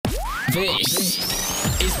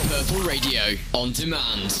This is Purple Radio on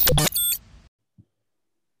demand.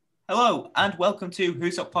 Hello and welcome to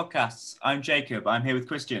Who's Up Podcasts. I'm Jacob. I'm here with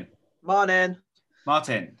Christian. Morning.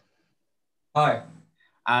 Martin. Hi.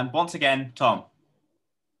 And once again, Tom.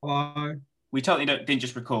 Hi. We totally didn't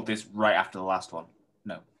just record this right after the last one.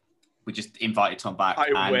 No. We just invited Tom back.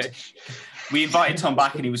 I wish. We invited Tom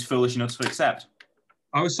back and he was foolish enough to accept.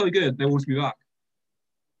 I was so good, they wanted me back.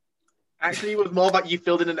 Actually, it was more about you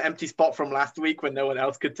filled in an empty spot from last week when no one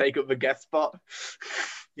else could take up the guest spot.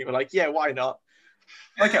 You were like, yeah, why not?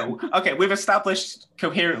 Okay, we've established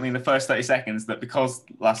coherently in the first 30 seconds that because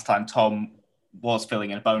last time Tom was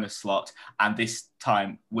filling in a bonus slot and this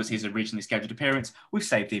time was his originally scheduled appearance, we've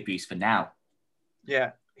saved the abuse for now.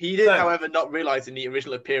 Yeah. He did, however, not realise in the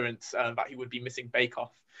original appearance that he would be missing Bake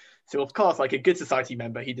Off. So, of course, like a good society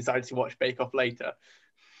member, he decided to watch Bake Off later.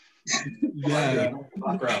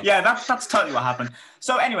 Yeah, that's totally what happened.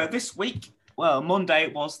 So anyway, this week,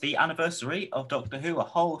 Monday was the anniversary of Doctor Who, a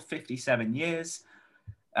whole 57 years.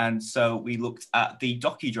 And so we looked at the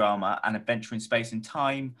docudrama An Adventure in Space and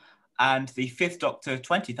Time and the 5th Doctor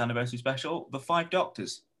 20th anniversary special, The Five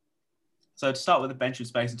Doctors. So to start with Adventure in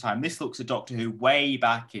Space and Time, this looks at Doctor Who way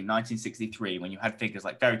back in 1963 when you had figures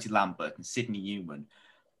like Verity Lambert and Sidney Newman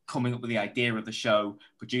coming up with the idea of the show,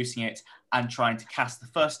 producing it, and trying to cast the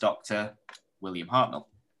first Doctor, William Hartnell.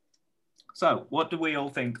 So, what do we all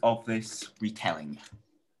think of this retelling?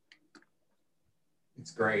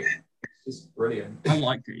 it's great. It's just brilliant. I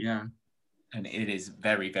liked it, yeah. And it is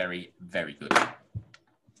very, very, very good.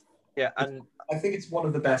 Yeah, and I think it's one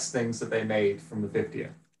of the best things that they made from the 50th.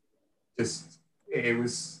 It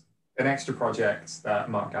was an extra project that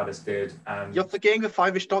Mark Gatiss did. And you're forgetting the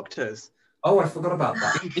Five-ish Doctors. Oh, I forgot about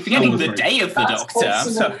that. You're forgetting the day of the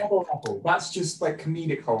Doctor. That's just like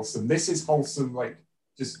comedic wholesome. This is wholesome, like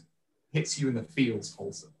just hits you in the feels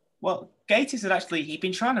wholesome. Well, Gatiss had he'd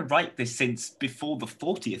been trying to write this since before the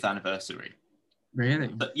 40th anniversary. Really?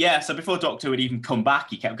 But yeah, so before Doctor would even come back,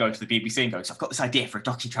 he kept going to the BBC and going, so I've got this idea for a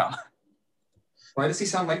docudrama. Why does he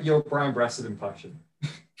sound like your Brian Blessed impression?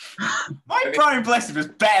 My Brian Blessed was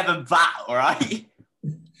better than that, all right?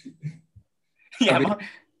 Yeah,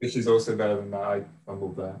 Which is also better than that. I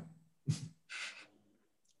fumbled there.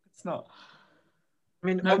 It's not. I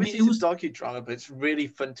mean, No, obviously it was it's a docudrama, but it's really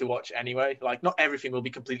fun to watch anyway. Like, not everything will be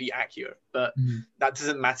completely accurate, but that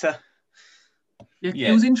doesn't matter. Yeah.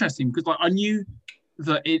 It was interesting because I knew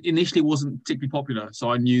that it initially wasn't particularly popular,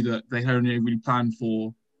 so I knew that they had only really planned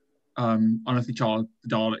for Unearthly Child,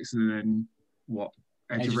 the Daleks, and then what?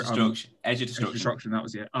 Edge of Destruction. That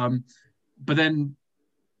was it. But then,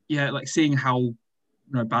 yeah, like seeing how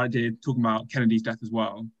bad it did, talking about Kennedy's death as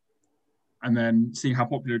well, and then seeing how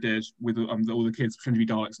popular it did with all the kids pretending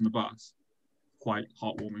to be Daleks on the bus, quite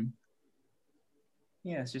heartwarming.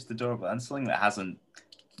 Yeah, it's just adorable, and something that hasn't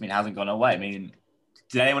gone away. I mean,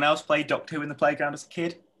 did anyone else play Doctor Who in the playground as a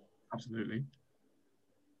kid? Absolutely.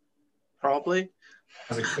 Probably.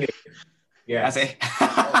 As a kid, yeah.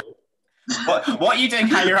 What are you doing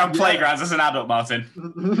hanging around playgrounds as an adult, Martin?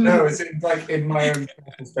 No, it's in my own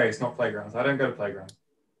personal space, not playgrounds. I don't go to playgrounds.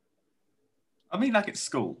 I mean, like at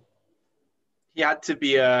school. He had to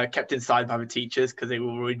be kept inside by the teachers because they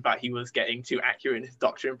were worried that he was getting too accurate in his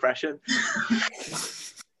Doctor impression.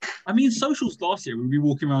 I mean, socials last year, we'd be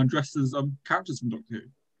walking around dressed as characters from Doctor Who.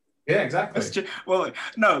 Yeah, exactly. Well,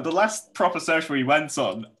 no, the last proper social we went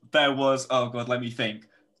on, there was, oh God, let me think,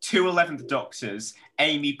 2 11th Doctors,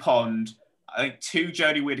 Amy Pond, I think 2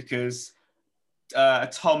 Jodie Whittakers,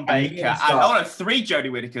 Tom Baker, and 3 Jodie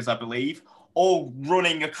Whittakers, I believe, all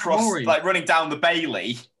running across, running down the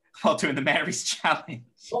Bailey while doing the Mary's Challenge.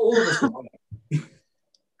 All of us were on it.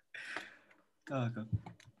 Oh God,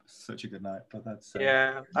 such a good night. But that's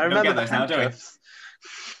yeah, I remember those now, do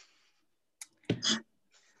we?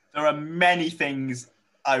 There are many things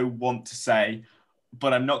I want to say,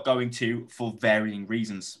 but I'm not going to for varying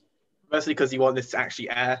reasons. Mostly because you want this to actually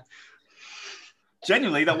air.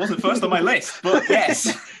 Genuinely, that wasn't first on my list, but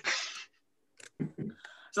yes.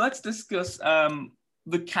 So let's discuss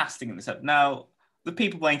the casting in this episode. Now, the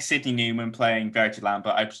people playing Sidney Newman, playing Verity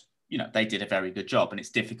Lambert, they did a very good job, and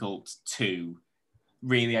it's difficult to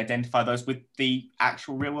really identify those with the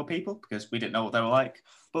actual real world people because we didn't know what they were like.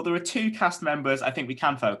 But there are 2 cast members I think we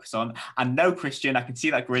can focus on. And no, Christian, I can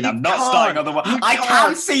see that grin. I'm not starting on the one. I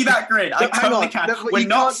can see that grin. I totally can. We're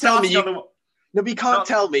not starting on the one. No, but you can't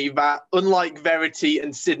tell me that, unlike Verity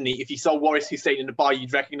and Sydney, if you saw Waris Hussein in the bar,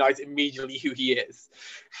 you'd recognise immediately who he is.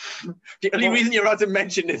 The only reason you're allowed to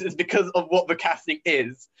mention this is because of what the casting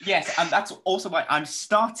is. Yes, and that's also why I'm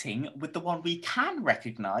starting with the one we can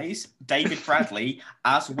recognise, David Bradley,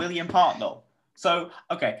 as William Hartnell. So,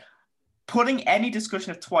 okay, putting any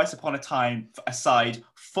discussion of Twice Upon a Time aside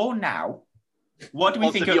for now, what do we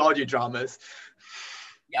Also think the of... audio dramas.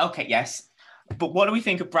 Okay, yes. But what do we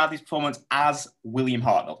think of Bradley's performance as William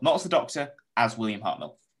Hartnell? Not as the Doctor, as William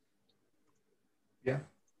Hartnell. I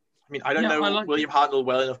mean, I don't know William Hartnell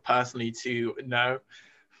well enough personally to know.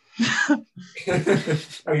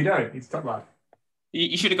 Oh, you don't? He's top lad.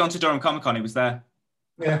 You should have gone to Durham Comic Con. He was there.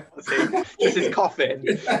 Yeah. Just his coffin.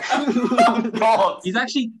 God. He's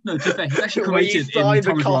actually he's actually Where you cremated in sign the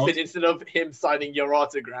Thomas coffin Wells. instead of him signing your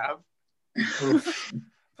autograph.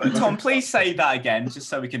 But Tom, please say that again, just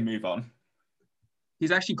so we can move on.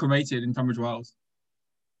 He's actually cremated in Tunbridge Wells.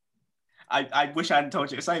 I wish I hadn't told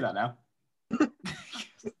you to say that now. I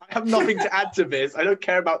have nothing to add to this. I don't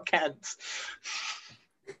care about Kent.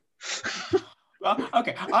 Well,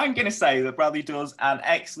 okay, I'm going to say that Bradley does an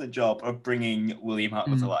excellent job of bringing William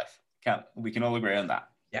Hartnell to life. We can all agree on that.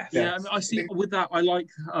 Yes. Yeah, I mean, I see. With that, I like.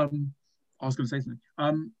 I was going to say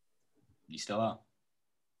something. You still are.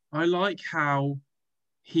 I like how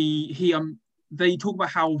he they talk about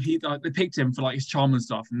how they picked him for like his charm and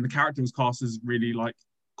stuff, and the character was cast as really like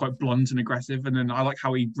quite blunt and aggressive, and then I like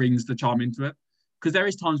how he brings the charm into it, because there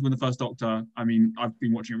is times when the First Doctor, I mean, I've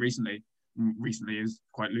been watching it recently is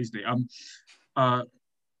quite loosely,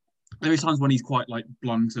 there is times when he's quite like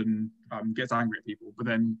blunt and gets angry at people, but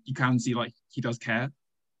then you can see like he does care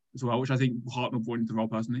as well, which I think Hartnell brought into the role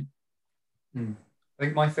personally. I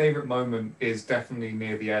think my favourite moment is definitely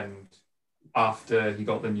near the end, after he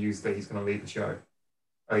got the news that he's going to leave the show.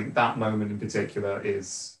 I think that moment in particular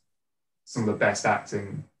is some of the best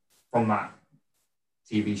acting from that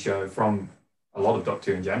TV show, from a lot of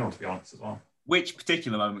Doctor Who in general, to be honest, as well. Which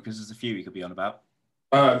particular moment? Because there's a few we could be on about.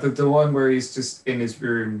 The one where he's just in his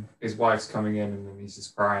room, his wife's coming in, and then he's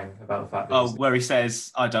just crying about the fact that where he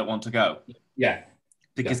says, "I don't want to go." Yeah.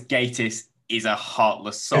 Because Gatiss is a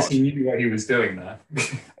heartless sod. Because he knew what he was doing there.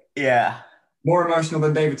 Yeah. More emotional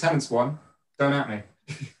than David Tennant's one. Don't at me.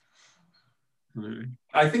 Absolutely.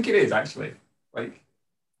 I think it is, actually. Like,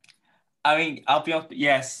 I mean, I'll be honest,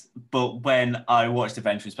 yes, but when I watched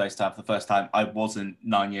Adventure in Space Time for the first time, I wasn't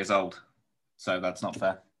 9 years old. So that's not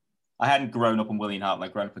fair. I hadn't grown up on William Hartnell,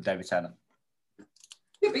 I'd grown up with David Tennant.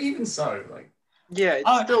 yeah, but even so, like, Yeah,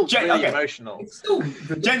 it's still really okay. emotional. it's still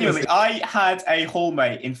ridiculous. Genuinely, I had a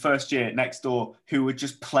hallmate in first year next door who would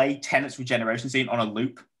just play Tennant's regeneration scene on a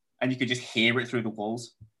loop, and you could just hear it through the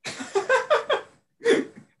walls.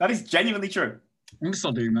 That is genuinely true. I'm going to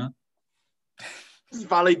start doing that. Just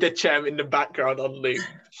Valley Ditchem in the background on loop.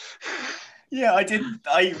 Yeah, I did.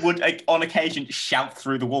 I would, like, on occasion, shout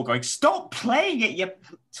through the wall going, "Stop playing it, you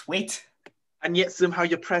twit." And yet somehow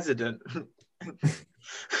you're president.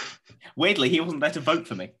 Weirdly, he wasn't there to vote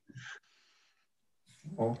for me.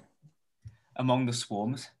 Oh. Among the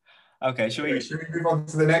swarms. Okay, Should we move on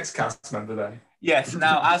to the next cast member then? Yes,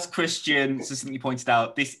 now, as Christian succinctly pointed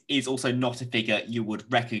out, this is also not a figure you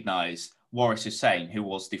would recognise Waris Hussein, who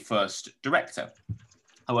was the first director.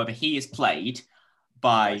 However, he is played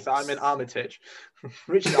by... Simon Armitage.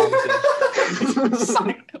 Richard Armitage.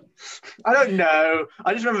 I don't know.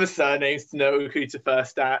 I just remember the surnames to know who to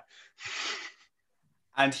first at.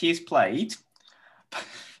 And he is played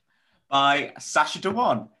by Sacha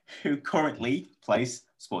Dhawan, who currently plays,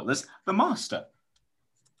 spoilers, the Master.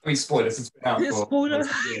 I mean, spoilers. It's been out Yeah, for... spoiler.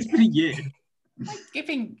 It's been a year.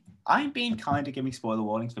 I'm being kind of giving spoiler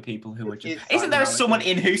warnings for people who are just... It's Isn't there Simon someone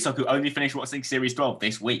in Whosock who only finished watching Series 12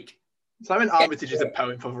 this week? Simon Armitage is a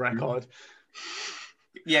poem for the record.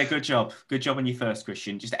 Yeah, good job. Good job on you first,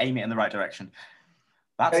 Christian. Just aim it in the right direction.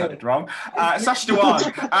 That sounded wrong. Sacha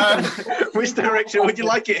Dhawan. Which direction would you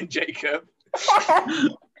like it in, Jacob? Talk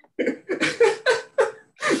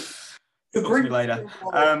to me later.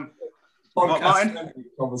 Podcast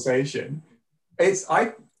conversation.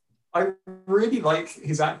 I really like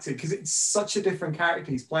his acting, because it's such a different character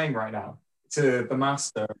he's playing right now to the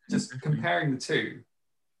Master. Just comparing the two,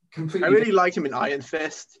 completely. I really liked him in Iron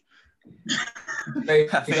Fist. I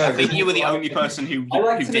think you were the only person who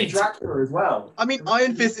liked him in did. Dracula as well. I mean,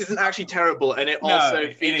 Iron Fist isn't actually terrible, and it No, also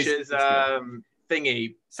it is. features It's good.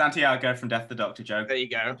 thingy. Santiago from Death the Doctor, Joe. There you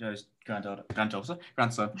go. Joe's grandson.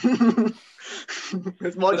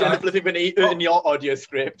 There's more gender flipping in your audio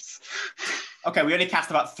scripts. Okay, we only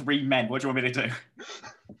cast about 3 men. What do you want me to do?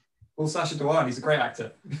 Well, Sacha Dhawan, he's a great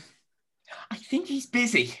actor. I think he's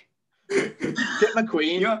busy. Get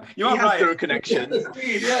McQueen. You are he has right. through connections.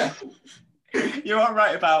 Yeah. You are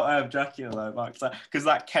right about Dracula, though, Mark, because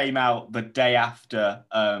that came out the day after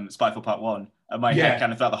Spyfall Part 1. And my head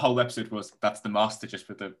kind of thought the whole episode was, that's the Master just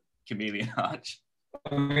with the chameleon arch.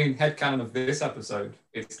 I mean, headcanon of this episode,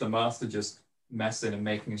 it's the Master just messing and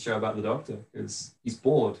making a show about the Doctor because he's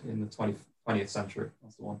bored in the 20th century.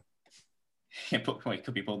 That's the one. Yeah, but well, it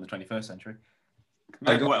could be bored in the 21st century.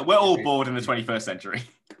 I don't- We're all bored in the 21st century.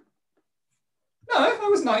 No, I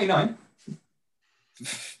was 99.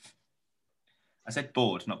 I said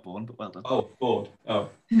bored, not born, but well done. Oh, bored. Oh.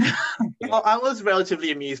 Well, I was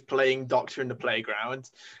relatively amused playing Doctor in the playground.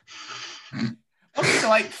 Up to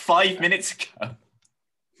like 5 minutes ago.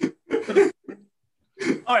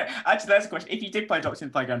 All right, actually, that's a question. If you did play Doctor in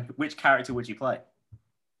the Playground, which character would you play?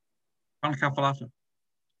 Frank Falafel.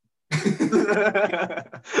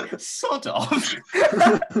 Sort of.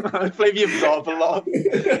 I play the Absorb a lot.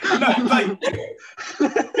 No, like,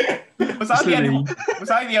 was I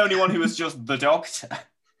the only one who was just the Doctor?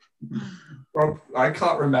 Rob, I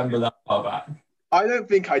can't remember that far back. I don't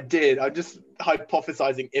think I did. I'm just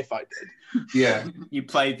hypothesizing if I did. Yeah. You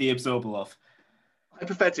played the Absorbalov.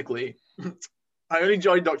 Hypothetically, I only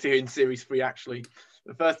joined Doctor Who in Series 3, actually.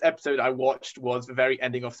 The first episode I watched was the very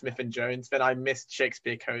ending of Smith and Jones. Then I missed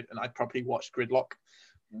Shakespeare Code, and I probably watched Gridlock.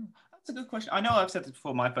 That's a good question. I know I've said this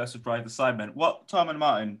before. My first was Bride of the Sidemen. What, Tom and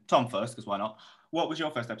Martin? Tom first, because why not? What was your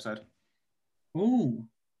first episode? Oh,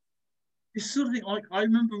 it's sort of thing, like I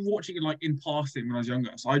remember watching it like in passing when I was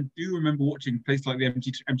younger. So I do remember watching places like the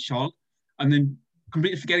Empty Child, and then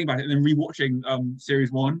completely forgetting about it, and then rewatching series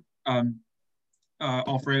 1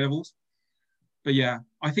 after A levels. But yeah,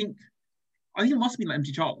 I think it must have been like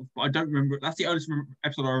Empty Child, but I don't remember. That's the only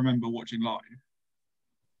episode I remember watching live.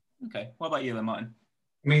 Okay. What about you then, Martin?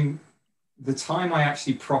 I mean, the time I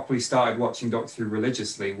actually properly started watching Doctor Who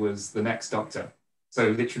religiously was The Next Doctor. So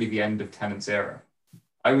literally the end of Tennant's era.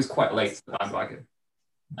 I was quite late to the bandwagon.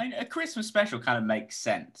 I mean, a Christmas special kind of makes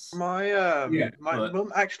sense. My but-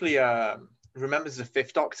 mum actually remembers the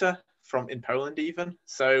Fifth Doctor from in Poland even.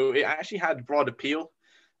 So it actually had broad appeal.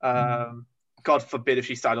 God forbid if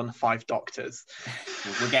she started on the Five Doctors.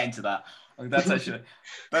 We'll get into that.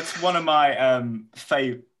 That's one of my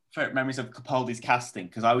favorite memories of Capaldi's casting,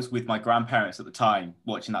 because I was with my grandparents at the time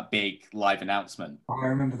watching that big live announcement. Oh, I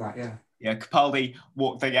remember that, yeah. Yeah, Capaldi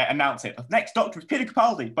they announced it. Next Doctor is Peter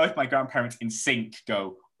Capaldi. Both my grandparents in sync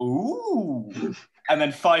go, ooh. And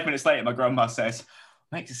then 5 minutes later, my grandma says,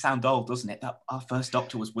 makes it sound old, doesn't it? That our first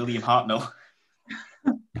Doctor was William Hartnell.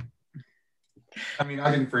 I mean,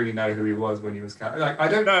 I didn't really know who he was when he was cast. Like, I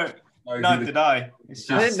don't No, know neither did I. It's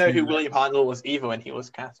I just, didn't know who William Hartnell was either when he was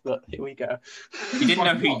cast, but here we go. you didn't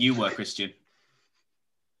know who you were, Christian.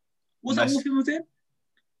 Was that Unless- what film was in?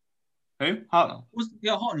 Who? Hartnell.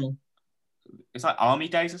 Yeah, Hartnell. It's like Army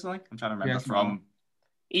Days or something. I'm trying to remember Yeah, from.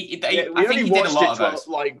 We I think only he did a watched lot of it those.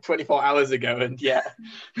 like 24 hours ago, and yeah.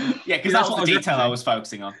 Yeah, because Yeah, that's that's what what the I was detail I referencing. was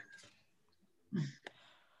focusing on.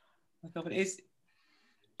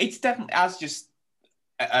 It's definitely, as just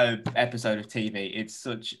an episode of TV, it's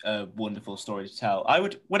such a wonderful story to tell.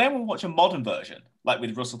 Would anyone watch a modern version, like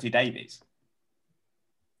with Russell T Davies?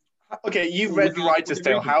 Okay, you've Well, read would The you- Writer's would you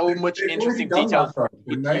Tale. read- How they've much already interesting done details that, though,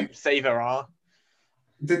 would didn't you say there are?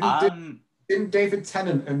 Didn't David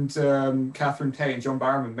Tennant and Catherine Tate and John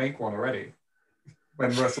Barrowman make one already? When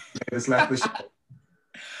Russell Davies left the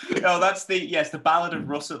show. Oh, that's the Ballad of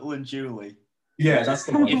Russell and Julie. Yeah, that's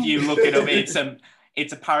the one. If you look it up, it's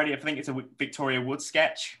a parody. I think it's a Victoria Wood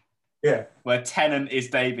sketch Yeah. where Tennant is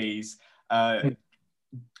Davies, Catherine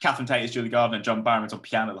Tate is Julie Gardner, and John Barrowman's on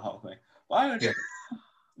piano the whole thing. Why would Yeah.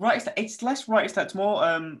 It's less Writer's Tale. It's more.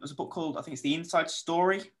 There's a book called, I think it's The Inside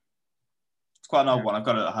Story. It's quite an old one. I've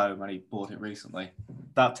got it at home. I only bought it recently.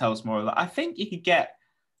 That tells more of that. I think you could get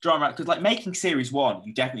drama because, like, making series 1,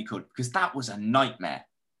 you definitely could, because that was a nightmare.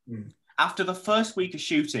 Mm. After the first week of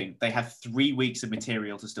shooting, they had 3 weeks of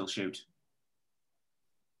material to still shoot.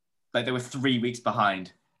 Like, they were 3 weeks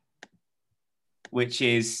behind, which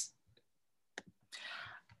is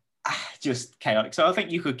just chaotic. So I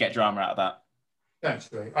think you could get drama out of that.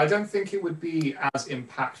 Actually, I don't think it would be as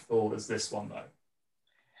impactful as this one, though.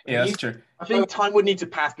 Yeah, that's true. I think time would need to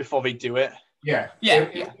pass before they do it. Yeah. Yeah,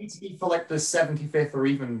 It would need to be for like the 75th or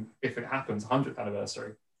even, if it happens, 100th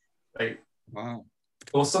anniversary. Like, Wow.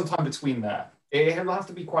 or sometime between there. It'll have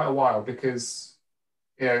to be quite a while because,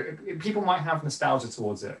 you know, people might have nostalgia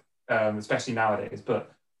towards it, especially nowadays,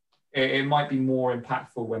 but it might be more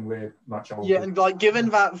impactful when we're much older. Yeah, and like given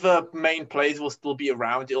that the main plays will still be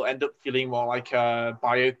around, it'll end up feeling more like a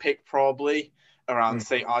biopic probably around,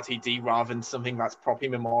 say, RTD rather than something that's properly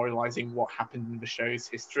memorializing what happened in the show's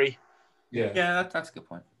history. Yeah. Yeah, that's a good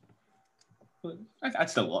point. But I'd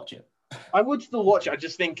still watch it. I would still watch it. I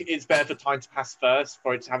just think it's better for time to pass first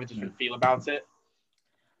for it to have a different feel about it.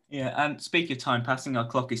 Yeah, and speaking of time passing, our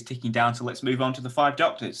clock is ticking down, so let's move on to the 5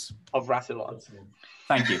 Doctors. Of Rassilon.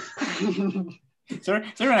 Thank you. Is there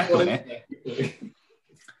an echo here?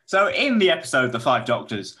 So in the episode, The Five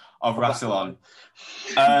Doctors of Rassilon,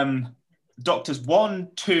 Doctors 1,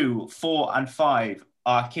 2, 4, and 5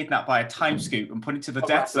 are kidnapped by a time scoop and put into the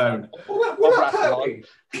death zone.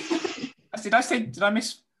 Did I say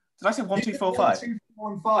 1, 2, 4, 5? 2,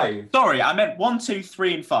 4, and 5. Sorry, I meant 1, 2,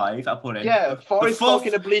 3, and 5. I put in. Yeah, Forrest fourth-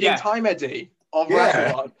 talking a bleeding yeah. time Eddie of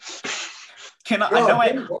Yeah. Rassilon. Can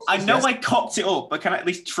I? I know I cocked it up, but can I at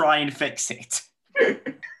least try and fix it?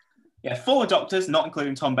 Yeah, 4 doctors, not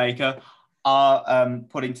including Tom Baker, are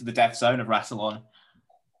put into the death zone of Rassilon.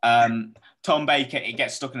 Tom Baker, it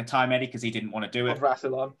gets stuck in a time eddy because he didn't want to do Of it.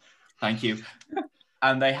 Rassilon. Thank you.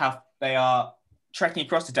 And they are trekking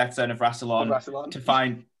across the death zone of Rassilon Of Rassilon. to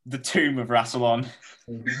find the tomb of Rassilon,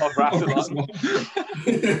 Of Rassilon.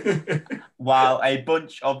 while a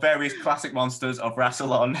bunch of various classic monsters of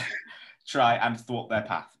Rassilon try and thwart their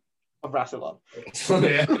path. Of Rassilon.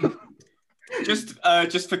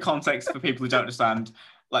 Just for context, for people who don't understand,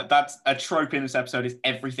 like that's a trope in this episode is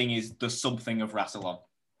everything is the something of Rassilon.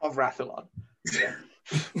 Of Rassilon.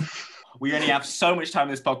 We only have so much time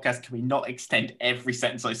in this podcast. Can we not extend every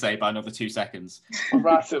sentence I say by another 2 seconds? Of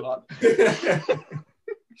Rassilon.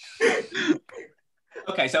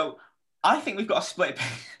 Okay, so I think we've got a split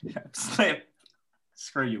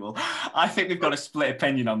Screw you all. I think we've got a split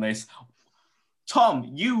opinion on this.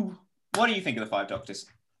 Tom, what do you think of the Five Doctors?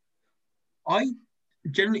 I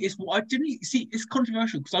didn't see. It's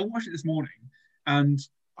controversial because I watched it this morning, and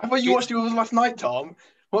I thought you watched it with us last night, Tom.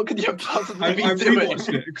 What could you have possibly I been doing?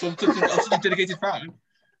 rewatched it because I'm such a dedicated fan.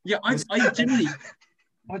 Yeah, I genuinely.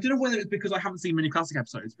 I don't know whether it's because I haven't seen many classic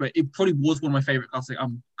episodes, but it probably was one of my favorite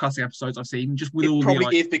classic episodes I've seen. Just with all It probably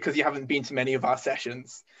the is because you haven't been to many of our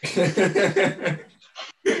sessions. Yeah,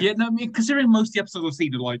 no, I mean, considering most of the episodes I've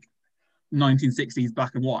seen are like 1960s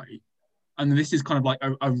black and white, and this is kind of like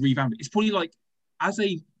a revamp. It's probably like, as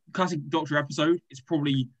a classic Doctor episode, it's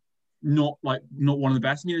probably not one of the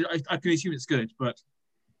best. I mean, I can assume it's good, but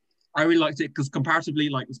I really liked it because comparatively,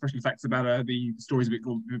 like the special effects are better, the story's it's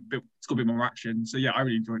got a bit more action. So yeah, I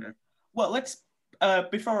really enjoyed it. Well, let's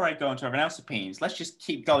before I go into everyone else's opinions, let's just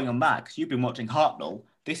keep going on that because you've been watching Hartnell.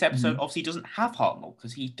 This episode obviously doesn't have Hartnell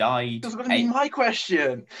because he died That's going to be my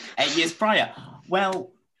question. 8 years prior.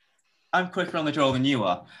 Well, I'm quicker on the draw than you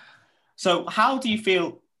are. So how do you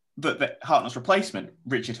feel that Hartnell's replacement,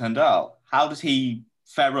 Richard Handel, how does he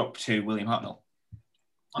fare up to William Hartnell?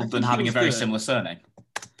 Other than having a very similar surname.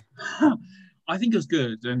 I think it was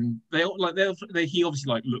good, and he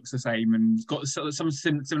obviously like looks the same and has got some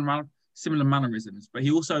similar mannerisms, but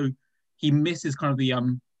he misses kind of the I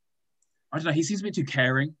don't know. He seems a bit too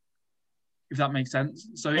caring, if that makes sense.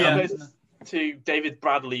 So yeah. To David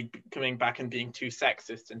Bradley coming back and being too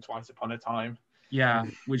sexist in Twice Upon a Time. Yeah,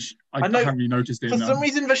 which I know, haven't really noticed it. For some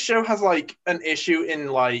reason, the show has like an issue in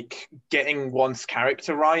like getting one's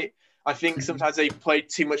character right. I think sometimes they play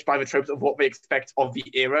too much by the tropes of what they expect of the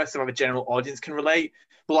era, so that the general audience can relate.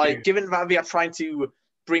 But like, given that they are trying to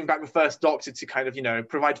bring back the First Doctor to kind of,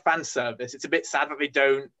 provide fan service, it's a bit sad that they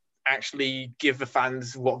don't actually give the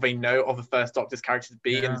fans what they know of the First Doctor's character to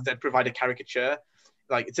be, and instead provide a caricature.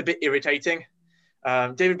 Like, it's a bit irritating.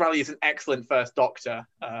 David Bradley is an excellent First Doctor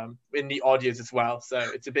in the audios as well, so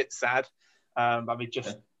it's a bit sad that they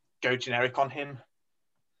just go generic on him.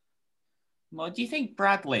 Well, do you think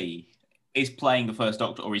Bradley is playing the First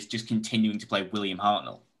Doctor, or he's just continuing to play William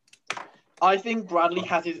Hartnell? I think Bradley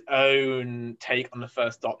has his own take on the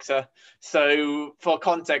First Doctor. So, for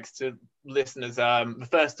context to listeners, the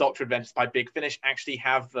First Doctor Adventures by Big Finish actually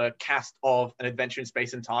have the cast of An Adventure in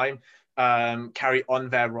Space and Time carry on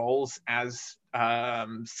their roles as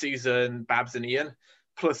Susan, Babs, and Ian,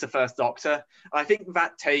 plus the First Doctor. And I think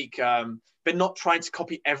that take, they're not trying to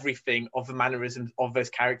copy everything of the mannerisms of those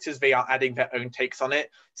characters. They are adding their own takes on it.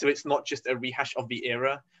 So it's not just a rehash of the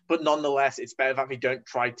era, but nonetheless, it's better that they don't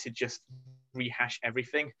try to just rehash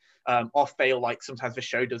everything, or fail like sometimes the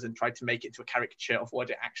show does and try to make it to a caricature of what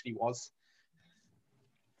it actually was.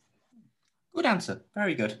 Good answer.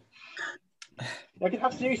 Very good. I can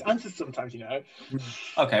have serious answers sometimes,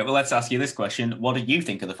 Okay, well, let's ask you this question. What do you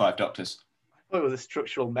think of the Five Doctors? Oh, it was a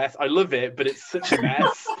structural mess. I love it, but it's such a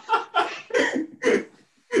mess.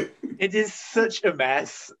 It is such a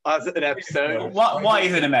mess as an episode. Why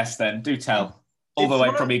is it a mess then? Do tell. Although I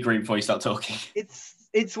probably agree before you start talking.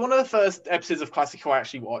 It's one of the first episodes of Classic Who I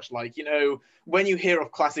actually watched. Like, when you hear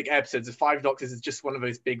of classic episodes, the Five Doctors is just one of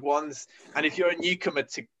those big ones. And if you're a newcomer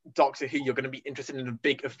to Doctor Who, you're going to be interested in a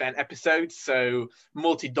big event episode. So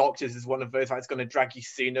Multi-Doctors is one of those that's going to drag you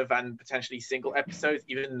sooner than potentially single episodes,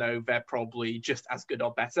 even though they're probably just as good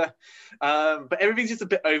or better. But everything's just a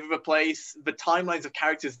bit over the place. The timelines of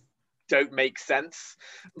characters don't make sense.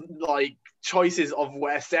 Like choices of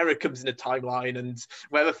where Sarah comes in a timeline and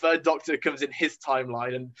where the third Doctor comes in his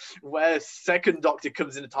timeline and where second Doctor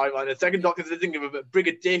comes in a timeline and second Doctor's thinking of a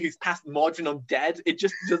Brigadier who's passed Mawdryn Undead. It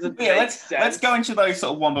just doesn't make sense. Let's go into those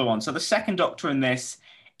sort of one by one. So the second Doctor in this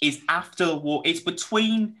is after the war. It's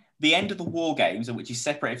between the end of the War Games, in which he's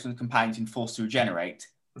separated from the companions and forced to regenerate,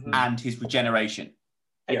 and his regeneration.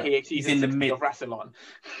 AKA he's in the middle of Rassilon.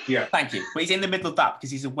 Yeah, thank you. But he's in the middle of that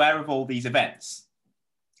because he's aware of all these events.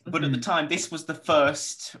 But at the time, this was the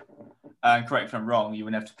first. Correct me if I'm wrong. You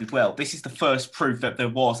inevitably will. This is the first proof that there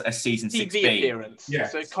was a season TV 6B appearance. Yeah.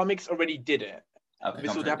 So comics already did it. Okay,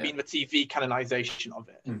 this would have been the TV canonization of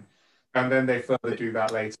it. And then they further do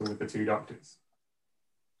that later with the two Doctors,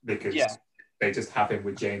 because they just have him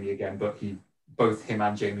with Jamie again, but both him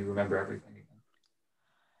and Jamie remember everything again.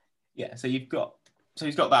 Yeah. So he's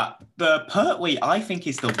got that. The Pertwee, I think,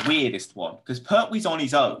 is the weirdest one because Pertwee's on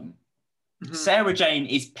his own. Sarah Jane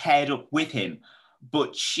is paired up with him,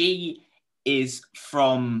 but she is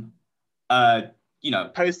from,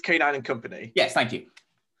 post K9 and Company. Yes, thank you.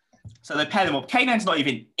 So they pair them up. K9's not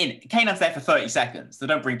even in it. K9's there for 30 seconds. They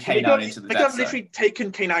don't bring K9 into the They could have literally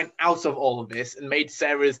taken K9 out of all of this and made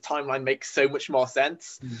Sarah's timeline make so much more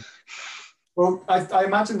sense. Well, I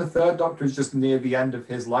imagine the third Doctor is just near the end of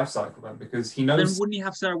his life cycle then, because he knows. Then wouldn't he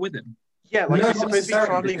have Sarah with him? Yeah, like he's supposed to be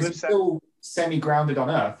traveling with Sarah. Still semi-grounded on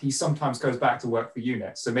Earth. He sometimes goes back to work for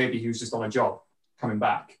UNIT, so maybe he was just on a job coming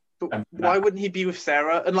back. But why wouldn't he be with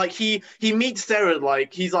Sarah? And like he meets Sarah,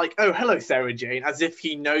 like he's like, oh, hello, Sarah Jane, as if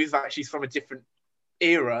he knows that she's from a different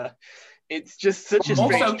era. It's just such a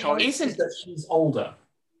strange choice. Isn't that she's older?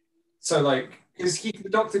 So like, because the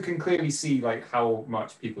Doctor can clearly see like how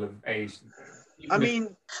much people have aged. I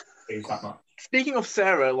mean, aged that much. Speaking of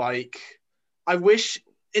Sarah, like, I wish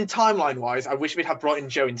in timeline wise, I wish we'd have brought in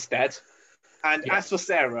Jo instead. And as for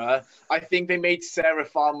Sarah, I think they made Sarah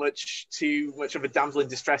far too much of a damsel in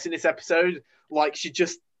distress in this episode. Like, she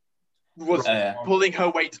just was pulling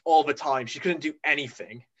her weight all the time. She couldn't do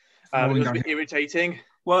anything. It was a bit irritating.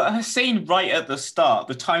 Well, her scene right at the start,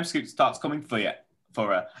 the time scoot starts coming for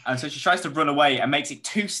her. And so she tries to run away and makes it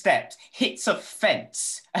 2 steps, hits a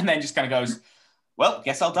fence, and then just kind of goes, well,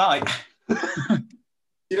 guess I'll die.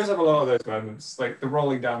 She does have a lot of those moments, like the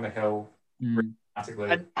rolling down the hill.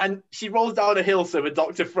 And she rolls down a hill, so the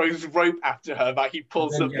Doctor throws rope after her that he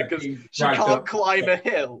pulls up because she can't climb a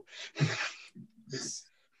hill.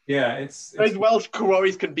 Those Welsh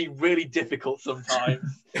quarries can be really difficult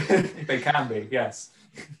sometimes. They can be, yes.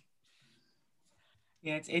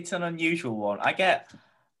 Yeah, it's an unusual one. I get,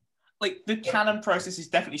 like, the canon process is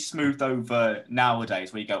definitely smoothed over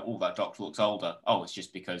nowadays, where you go, oh, that Doctor looks older. Oh, it's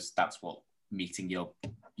just because that's what meeting your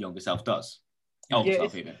younger self does. But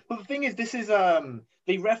the thing is, this is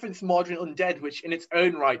they reference Mawdryn Undead, which in its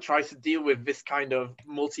own right tries to deal with this kind of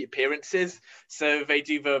multi-appearances. So they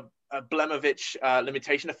do the Blemovich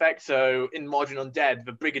limitation effect. So in Mawdryn Undead,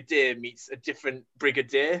 the Brigadier meets a different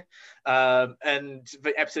Brigadier, and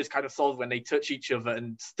the episode's kind of solved when they touch each other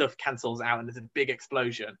and stuff cancels out and there's a big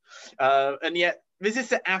explosion. And yet this is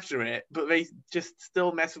set after it, but they just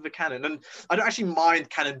still mess with the canon. And I don't actually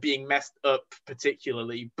mind canon being messed up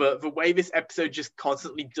particularly, but the way this episode just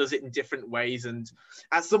constantly does it in different ways. And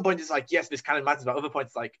at some point it's like, yes, this canon matters, but at other points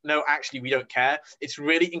it's like, no, actually we don't care. It's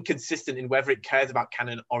really inconsistent in whether it cares about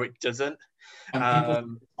canon or it doesn't. And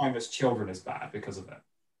people Timeless Children is bad because of it.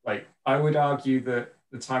 Like, I would argue that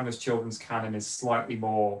the Timeless Children's canon is slightly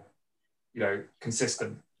more,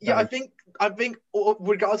 consistent. Yeah, I think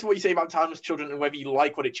regardless of what you say about Timeless Children and whether you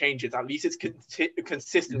like what it changes, at least it's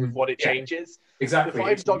consistent with what it changes. Exactly. The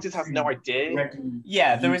Five Doctors has no idea.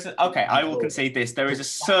 Yeah, there is. I will concede this. There is a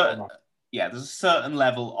certain. Yeah, there's a certain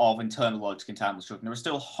level of internal logic in Timeless Children. There are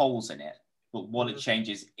still holes in it, but what it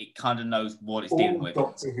changes, it kind of knows what it's dealing with.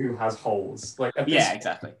 Doctor Who has holes. Like,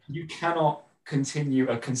 exactly. You cannot continue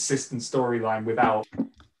a consistent storyline without.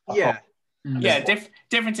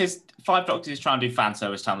 Difference is Five Doctors is trying to do fan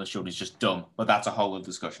service. Timeless Children is just dumb, but that's a whole other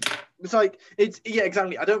discussion. It's like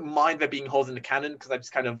exactly. I don't mind there being holes in the canon because I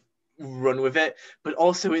just kind of run with it, but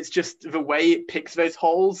also it's just the way it picks those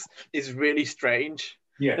holes is really strange.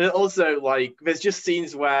 Yeah. And also, like, there's just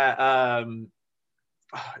scenes where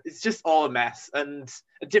it's just all a mess. And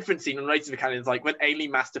a different scene related to the canon is like when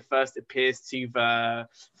Alien Master first appears to the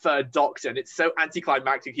third Doctor, and it's so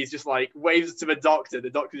anticlimactic. He's just like waves to the Doctor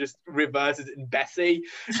just reverses in Bessie.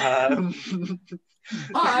 Hi,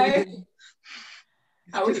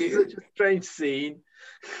 how are you? Such a strange scene.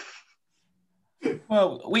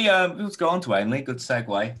 Well, let's go on to Ainley. Good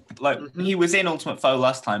segue. Like, he was in Ultimate Foe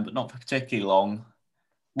last time, but not for particularly long.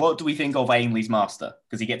 What do we think of Ainley's master?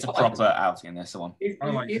 Because he gets a proper outing in this one. He's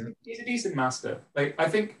I like a decent master. Like, I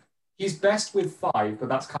think he's best with 5, but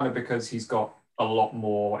that's kind of because he's got a lot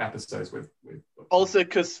more episodes with. Also,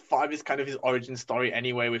 because 5 is kind of his origin story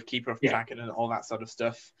anyway, with Keeper of Yeah. Kraken and all that sort of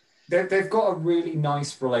stuff. They've got a really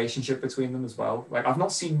nice relationship between them as well. Like, I've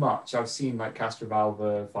not seen much. I've seen like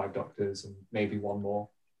Castrovalva, 5 Doctors, and maybe one more.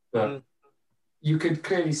 But you could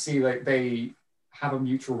clearly see like they have a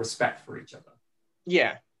mutual respect for each other.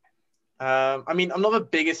 Yeah. I mean, I'm not the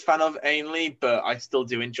biggest fan of Ainley, but I still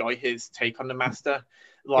do enjoy his take on the Master.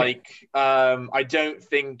 Like, I don't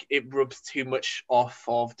think it rubs too much off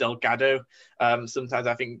of Delgado. Sometimes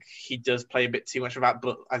I think he does play a bit too much of that,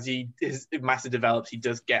 but as his Master develops, he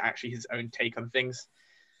does get actually his own take on things.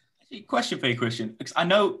 Question for you, Christian, because I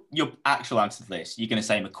know your actual answer to this, you're going to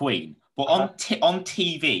say McQueen, but on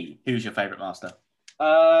TV, who's your favourite Master?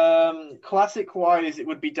 Classic-wise, it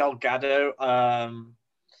would be Delgado.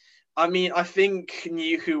 I mean, I think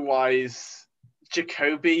New Who-wise,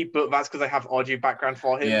 Jacoby, but that's because I have audio background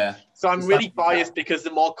for him. Yeah. So I'm really biased because the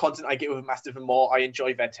more content I get with Master, the more I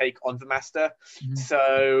enjoy their take on the Master. Mhm.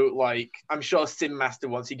 So, like, I'm sure Sim Master,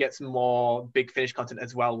 once he gets more Big Finish content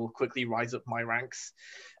as well, will quickly rise up my ranks.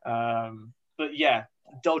 But yeah,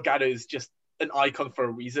 Delgado is just an icon for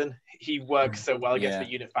a reason. He works so well against Yeah. the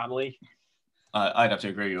unit family. I'd have to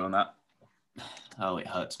agree with you on that. Oh, it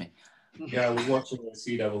hurts me. Yeah, I was watching the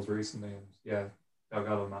Sea Devils recently, and yeah,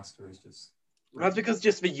 Delgado Master is just. That's because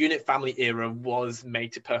just the unit family era was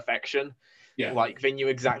made to perfection. Yeah. Like, they knew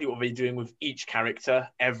exactly what they're doing with each character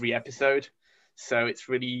every episode. So it's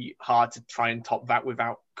really hard to try and top that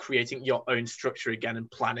without creating your own structure again and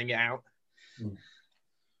planning it out.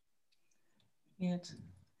 Yeah.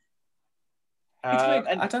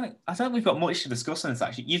 And I don't think we've got much to discuss on this,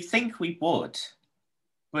 actually. You'd think we would,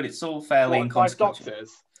 but it's all fairly what, 5 inconsequential.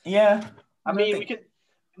 Doctors? Yeah. I mean, we could.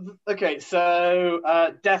 Okay,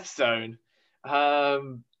 so Death Zone.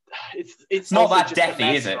 It's not also that just a deathy,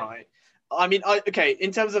 mess, is it? right? I mean, okay.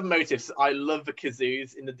 In terms of motives, I love the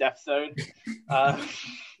kazoos in the Death Zone.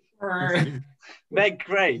 They're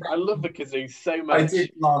great. I love the kazoos so much. I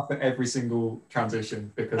did laugh at every single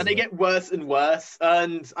transition because. And they get worse and worse.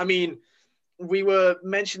 And I mean, we were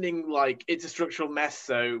mentioning like it's a structural mess.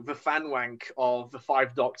 So the fan wank of the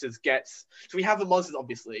 5 Doctors gets. So we have the monsters,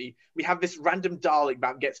 obviously. We have this random Dalek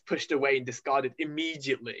that gets pushed away and discarded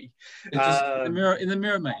immediately. It just in the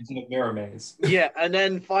mirror maze. in the mirror maze. Yeah, and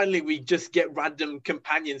then finally we just get random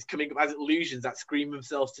companions coming up as illusions that scream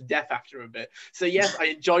themselves to death after a bit. So yes, I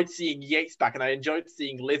enjoyed seeing Yates back and I enjoyed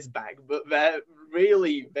seeing Liz back, but they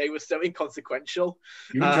were so inconsequential.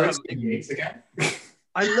 You enjoyed seeing Yates again?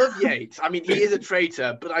 I love Yates. I mean, he is a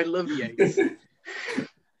traitor, but I love Yates.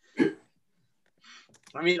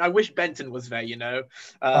 I mean, I wish Benton was there, you know.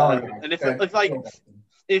 And if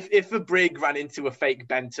the brig ran into a fake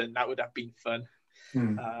Benton, that would have been fun.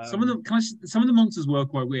 Some of the monsters were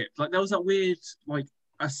quite weird. Like there was that weird like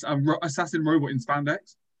assassin robot in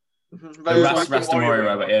spandex. The Rasta Warrior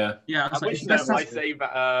robot, yeah. Yeah, I wish I say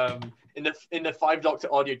that in the 5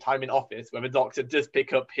 Doctor audio time in office, where the Doctor does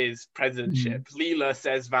pick up his presidentship, Leela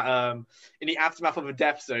says that in the aftermath of the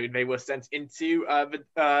Death Zone, they were sent into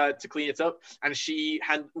to clean it up, and she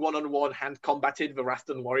one-on-one hand combated the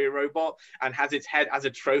Rastan Warrior robot and has its head as a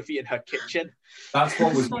trophy in her kitchen. That's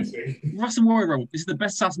what was missing. Rasta Warrior robot. This is the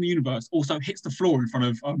best assassin in the universe. Also hits the floor in front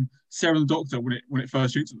of Sarah and the Doctor when it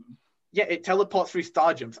first shoots at them. Yeah, it teleports through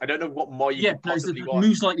star jumps. I don't know what more you could possibly want.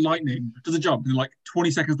 Moves like lightning, does a jump, and like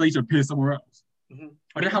 20 seconds later appears somewhere else.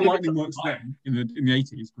 I don't know how lightning works then in the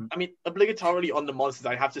 80s. But... I mean, obligatorily on the monsters,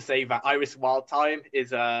 I have to say that Iris Wildtime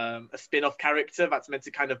is a spin-off character that's meant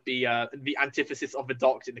to kind of be the antithesis of the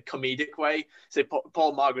Doctor in a comedic way. So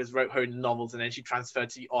Paul Margaret wrote her novels and then she transferred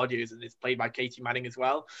to the audios and is played by Katie Manning as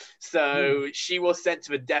well. So she was sent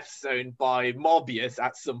to the Death Zone by Morbius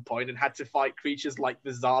at some point and had to fight creatures like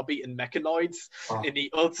the Zarbi and Mechanoids in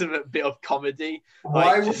the ultimate bit of comedy.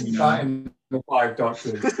 Why wasn't that in the 5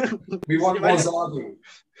 Doctors? We want more Zarbi.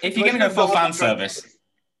 If you're going to go full fan service.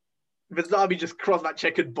 The Zarbi just cross that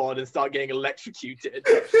checkered board and start getting electrocuted.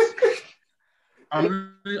 I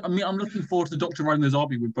mean, I'm looking forward to the Doctor riding the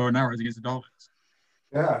Zarbi with bow and arrows against the Daleks.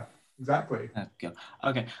 Yeah, exactly.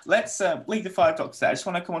 Okay, let's leave the 5 Doctors there. I just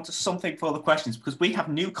want to come on to something for the questions because we have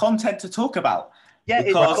new content to talk about. Yeah,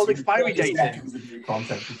 it's called expiry dating.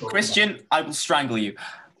 Christian, I will strangle you.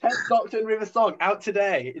 10th Doctor and River Song out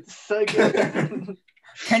today. It's so good.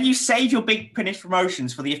 Can you save your Big Finish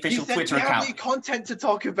promotions for the official Twitter account? We have new content to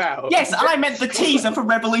talk about. Yes, I meant the teaser for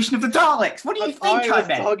Revolution of the Daleks. What do you think I was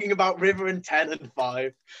meant? talking about River and 10 and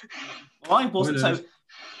 5. Well, I wasn't so...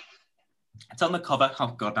 It's on the cover. Oh,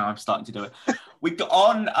 God, now I'm starting to do it. We got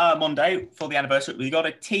on Monday for the anniversary. We got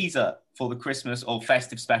a teaser for the Christmas or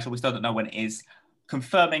festive special. We still don't know when it is,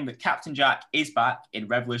 confirming that Captain Jack is back in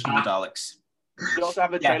Revolution of the Daleks. We also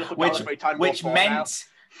have a trailer for Dalek Time which War 4 meant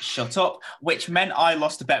now. shut up. Which meant I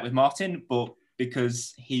lost a bet with Martin, but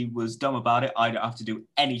because he was dumb about it, I don't have to do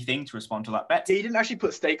anything to respond to that bet. He didn't actually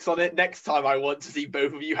put stakes on it. Next time, I want to see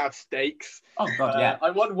both of you have stakes. Oh God, yeah. I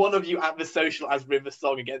want one of you at the social as River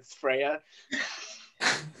Song against Freya.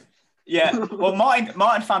 Yeah, well, Martin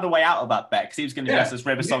found a way out of that bet because he was going to dress as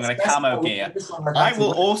River Song in a camo gear. I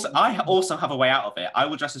also have a way out of it. I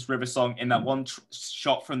will dress as River Song in that one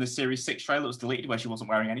shot from the Series 6 trailer that was deleted where she wasn't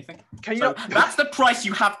wearing anything. That's the price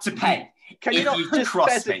you have to pay. Can you if not you just cross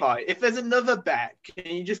specify? me. If there's another bet,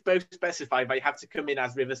 can you just both specify that you have to come in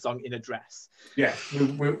as River Song in a dress? Yeah,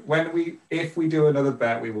 if we do another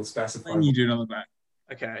bet, we will specify. When you do another bet.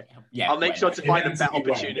 Okay. Yeah, I'll make sure to find a bet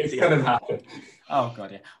opportunity. It's gonna happen. Oh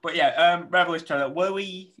God, yeah. But yeah, Revolution trailer. Were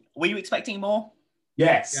you expecting more?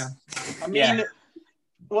 Yes. Yeah. I mean, Yeah.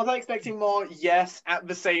 was I expecting more? Yes. At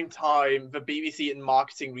the same time, the BBC and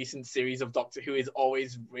marketing recent series of Doctor Who is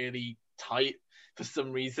always really tight for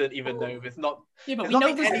some reason, even though there's not. Yeah, but There's we know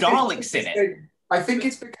nothing there's anything- Daleks in it. I think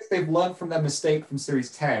it's because they've learned from their mistake from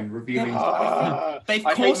Series 10, revealing. They've I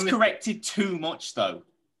hate course this- corrected too much though.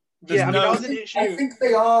 Yeah, I mean, no- that was an issue. I think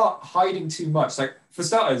they are hiding too much. Like, for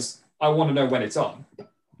starters, I want to know when it's on.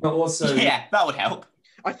 But also, Yeah, that would help.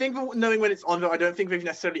 I think that knowing when it's on, though, I don't think they've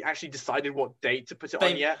necessarily actually decided what date to put it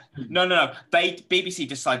on yet. No. BBC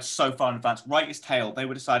decides so far in advance. Writer's Tale, they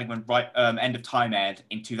were deciding when End of Time aired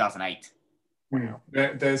in 2008.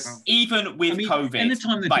 there's Even with COVID, in the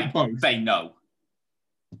time they picked both. they know.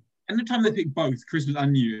 And the time they picked both Christmas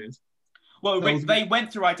and New Year's. Well, That was- they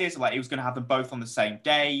went through ideas of like it was going to have them both on the same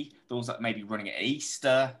day. There was like maybe running at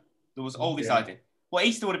Easter. There was all these Yeah. ideas. Well,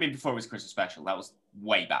 Easter would have been before it was Christmas special. That was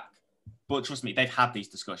way back. But trust me, they've had these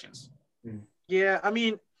discussions. Yeah, I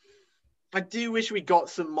mean, I do wish we got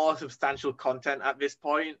some more substantial content at this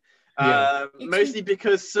point. Yeah. Mostly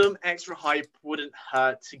because some extra hype wouldn't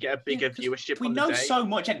hurt to get a bigger Yeah, 'cause viewership We on the know day. so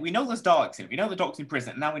much. We know there's Daleks in it. We know the Doctor's in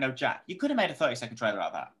prison. And now we know Jack. You could have made a 30-second trailer out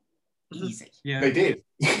of that. Easy. Yeah. they did.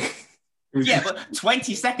 Yeah, but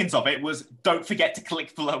 20 seconds of it was don't forget to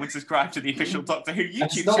click below and subscribe to the official Doctor Who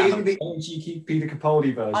That's YouTube not channel. even the OG Peter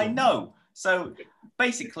Capaldi version. I know. So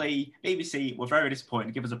basically, BBC were very disappointed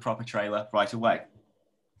to give us a proper trailer right away.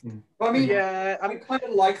 But I mean, Yeah, I kind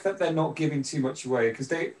of like that they're not giving too much away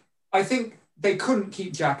because I think they couldn't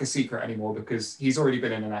keep Jack a secret anymore because he's already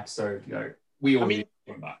been in an episode. You know, we all need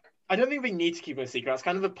him back. I don't think they need to keep it a secret. That's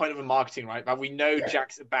kind of the point of the marketing, right? That we know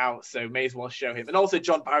Jack's about, so may as well show him. And also,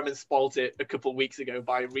 John Barrowman spoiled it a couple of weeks ago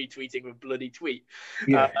by retweeting a bloody tweet.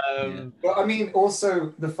 Yeah. But I mean,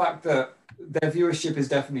 also the fact that their viewership is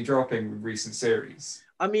definitely dropping with recent series.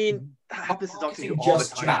 I mean, that happens to Doctor Who Marketing all the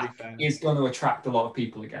just time, to be Jack fair. is going to attract a lot of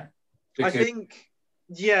people again. I Because- think,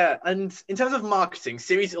 yeah, and in terms of marketing,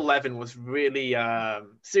 Series 11 was really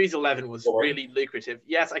lucrative.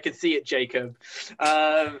 Yes, I can see it, Jacob.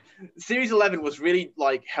 Series 11 was really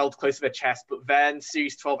like held close to their chest, but then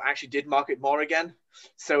Series 12 actually did market more again.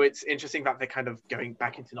 So it's interesting that they're kind of going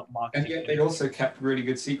back into not and marketing. yet they also kept really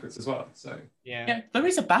good secrets as well. So Yeah. Yeah, there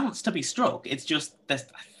is a balance to be struck. It's just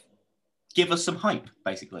give us some hype,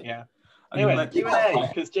 basically. Yeah. I mean, Anyway, like- Q&A,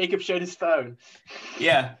 because Jacob showed his phone.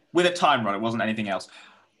 yeah, with a timer on it, wasn't anything else.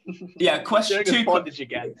 Yeah, question Showing us two. bondage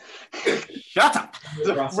again. Shut up!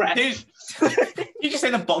 The rest. You just say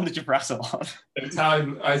the bondage of Rassilon.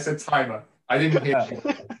 I said timer. I didn't hear.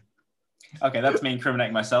 Okay, that's me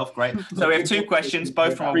incriminating myself. Great. So we have two questions,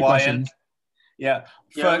 both from Three Hawaiian. questions. Yeah.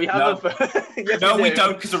 Yeah, we have Yes, No, we do.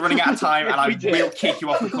 don't, because we're running out of time, and I We do. will kick you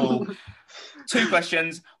off the call. Two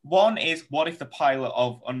questions. One is, what if the pilot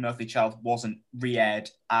of Unearthly Child wasn't re-aired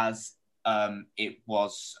as it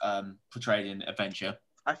was portrayed in Adventure?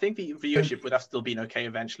 I think the viewership would have still been okay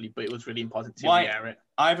eventually, but it was really important to Why- re-air it.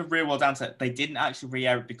 I have a real world answer. They didn't actually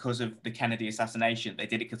re-air it because of the Kennedy assassination. They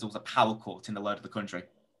did it because there was a power cut in the load of the country.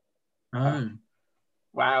 Oh.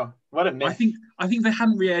 Wow, what a myth. I think if they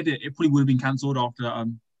hadn't re-aired it, it probably would have been cancelled after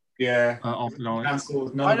Yeah. Daleks.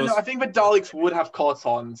 Cancelled. None I of don't us- know. I think the Daleks would have caught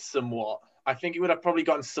on somewhat. I think it would have probably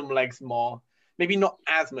gotten some legs more. Maybe not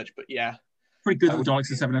as much, but yeah. Pretty good for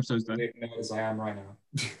Daleks in 7 episodes though. know as I am right now.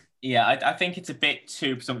 Yeah, I think it's a bit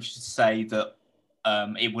too presumptuous to say that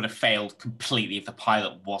it would have failed completely if the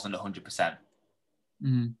pilot wasn't 100%.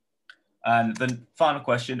 Mm. And the final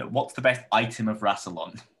question, what's the best item of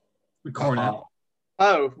Rassilon? The coronet.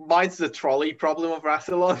 Oh, mine's the trolley problem of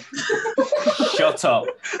Rassilon. Shut up.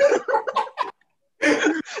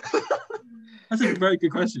 That's a very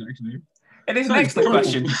good question, actually. It is an excellent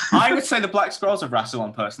question. I would say the Black Scrolls of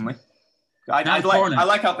Rassilon, personally. I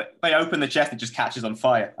like how they open the chest and it just catches on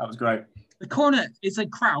fire. That was great. The cornet is a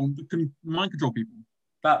crown that can mind control people.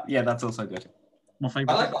 That's also good. My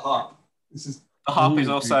favourite. I like the harp. This is The harp is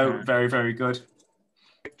also very, very good.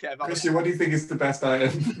 Christian, what do you think is the best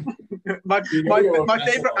item? my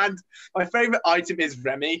favorite item is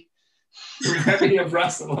Remy. Remy of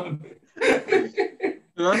Rassilon.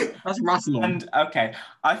 That's Rassilon. And okay,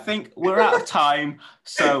 I think we're out of time,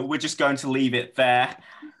 so we're just going to leave it there.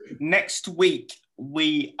 Next week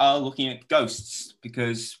we are looking at ghosts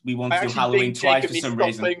because we want to do Halloween twice for some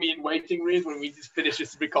reason. Playing me in waiting rooms when we just finish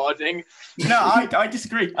this recording. No, I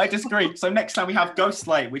disagree. So next time we have Ghost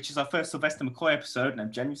Light, which is our first Sylvester McCoy episode, and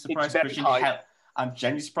I'm genuinely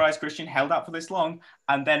surprised Christian held out for this long.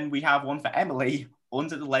 And then we have one for Emily,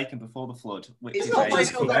 Under the Lake and Before the Flood. It's not why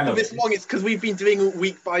it's held out for this long. It's because we've been doing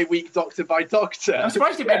week by week, doctor by doctor. I'm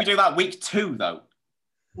surprised you maybe do that week 2 though.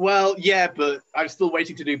 Well, yeah, but I'm still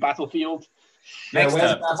waiting to do Battlefield. Next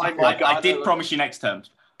term. I did promise you next term.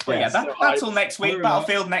 But that's all next week.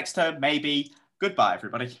 Battlefield next term, maybe. Goodbye,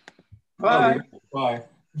 everybody. Bye. Bye.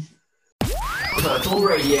 Purple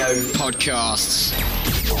Radio Podcasts.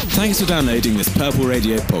 Thanks for downloading this Purple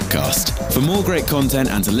Radio podcast. For more great content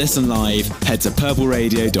and to listen live, head to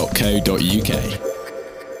purpleradio.co.uk.